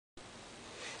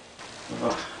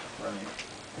Oh, right.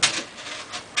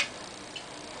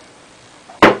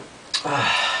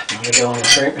 I'm going to go on the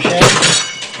fruit machine.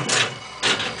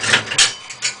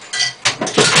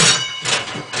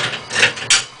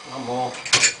 One more.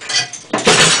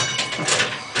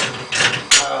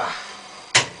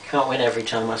 Can't win every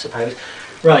time, I suppose.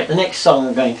 Right, the next song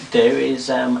I'm going to do is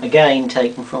again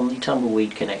taken from the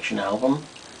Tumbleweed Connection album,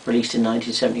 released in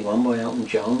 1971 by Elton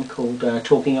John, called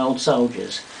Talking Old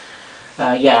Soldiers.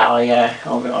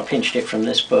 I pinched it from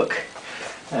this book.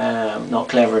 Not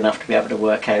clever enough to be able to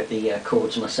work out the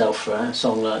chords myself for a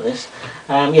song like this.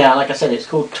 Like I said, it's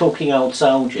called Talking Old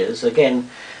Soldiers. Again,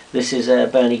 this is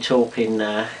Bernie Taupin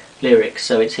lyrics,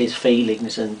 so it's his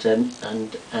feelings and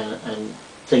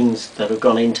things that have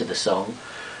gone into the song.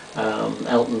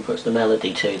 Elton puts the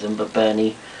melody to them, but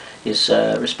Bernie is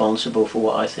responsible for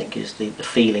what I think is the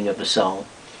feeling of the song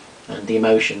and the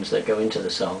emotions that go into the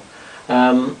song.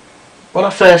 When I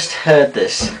first heard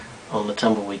this on the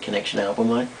Tumbleweed Connection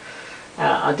album,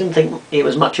 I didn't think it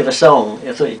was much of a song.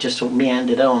 I thought it just sort of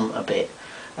meandered on a bit.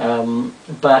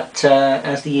 But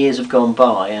as the years have gone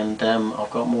by and I've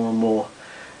got more and more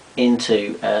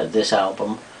into this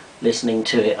album, listening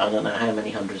to it I don't know how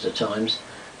many hundreds of times,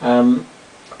 I've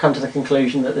come to the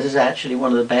conclusion that this is actually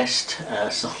one of the best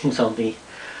songs on the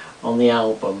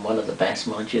album. One of the best,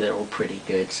 mind you, they're all pretty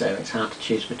good, so it's hard to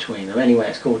choose between them. Anyway,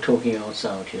 it's called Talking Old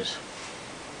Soldiers.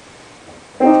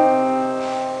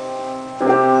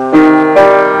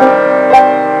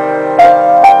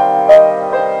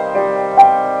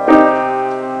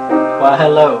 Why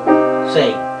hello,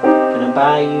 say, can I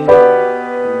buy you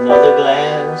another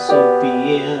glass of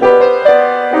beer?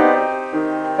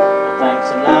 Well, thanks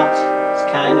a lot, it's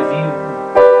kind of you.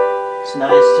 It's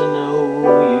nice to know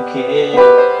you care.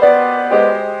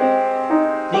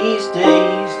 These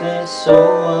days there's so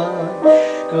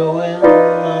much going on.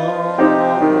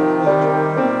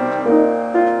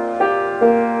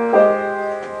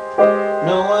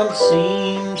 No one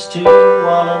seems to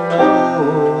wanna know.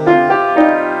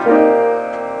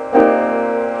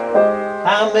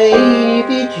 I may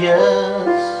be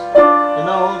just an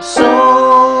old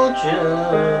soldier's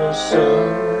son,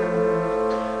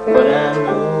 but I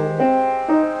know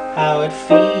how it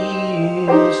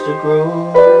feels to grow.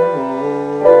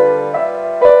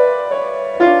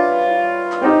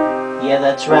 Yeah,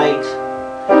 that's right,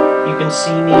 you can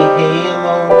see me here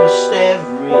most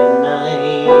every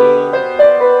night.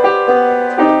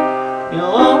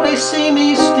 You'll always see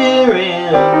me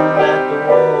staring at the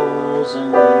walls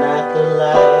and at the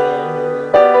light.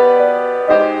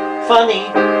 Funny,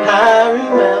 I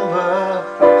remember,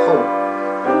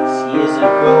 it's years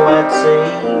ago I'd say,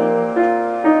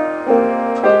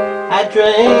 I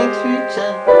drank 3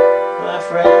 times my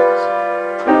friends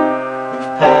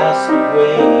who've passed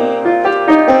away,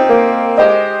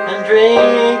 and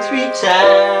drank 3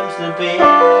 times the beer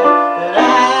that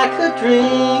I could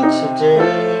drink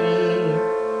today.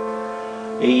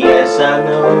 Yes, I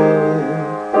know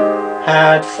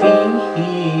how it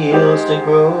feels to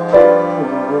grow.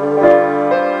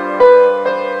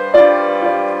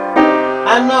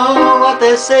 I know what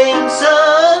they're saying,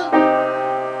 son.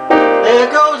 There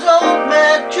goes old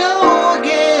Matt Joe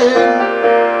again.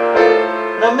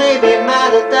 Now maybe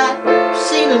mad at that, I've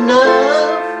seen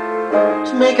enough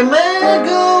to make a man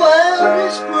go out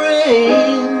his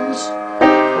brains.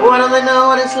 What do they know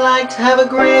what it's like to have a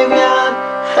graveyard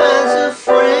as a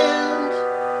friend?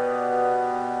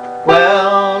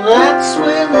 Well, that's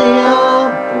where they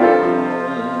are,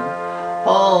 boy,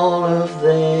 all of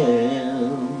them.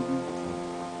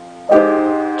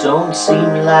 Don't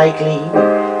seem likely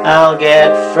I'll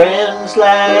get friends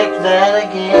like that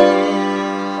again.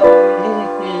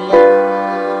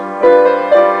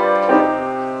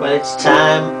 Well, it's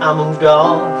time I moved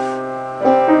off,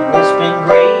 and it's been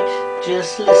great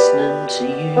just listening to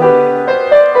you.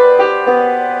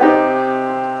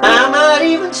 I might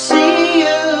even see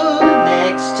you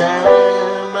next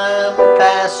time I'm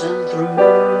passing through.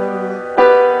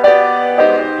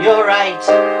 You're right,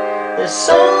 there's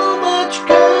so much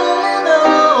going on.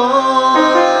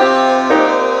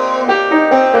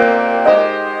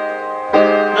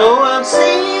 No one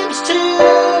seems to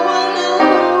alone.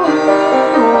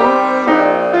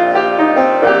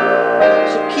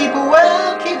 So keep a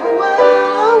well,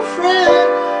 old friend,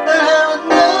 and have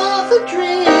another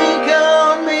drink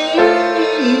on me.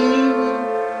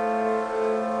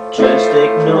 Just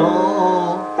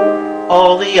ignore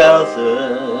all the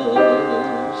others.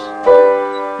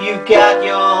 You've got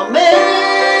your memories.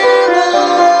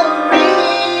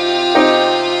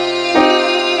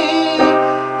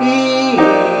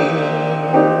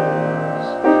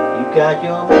 You've got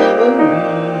your memories.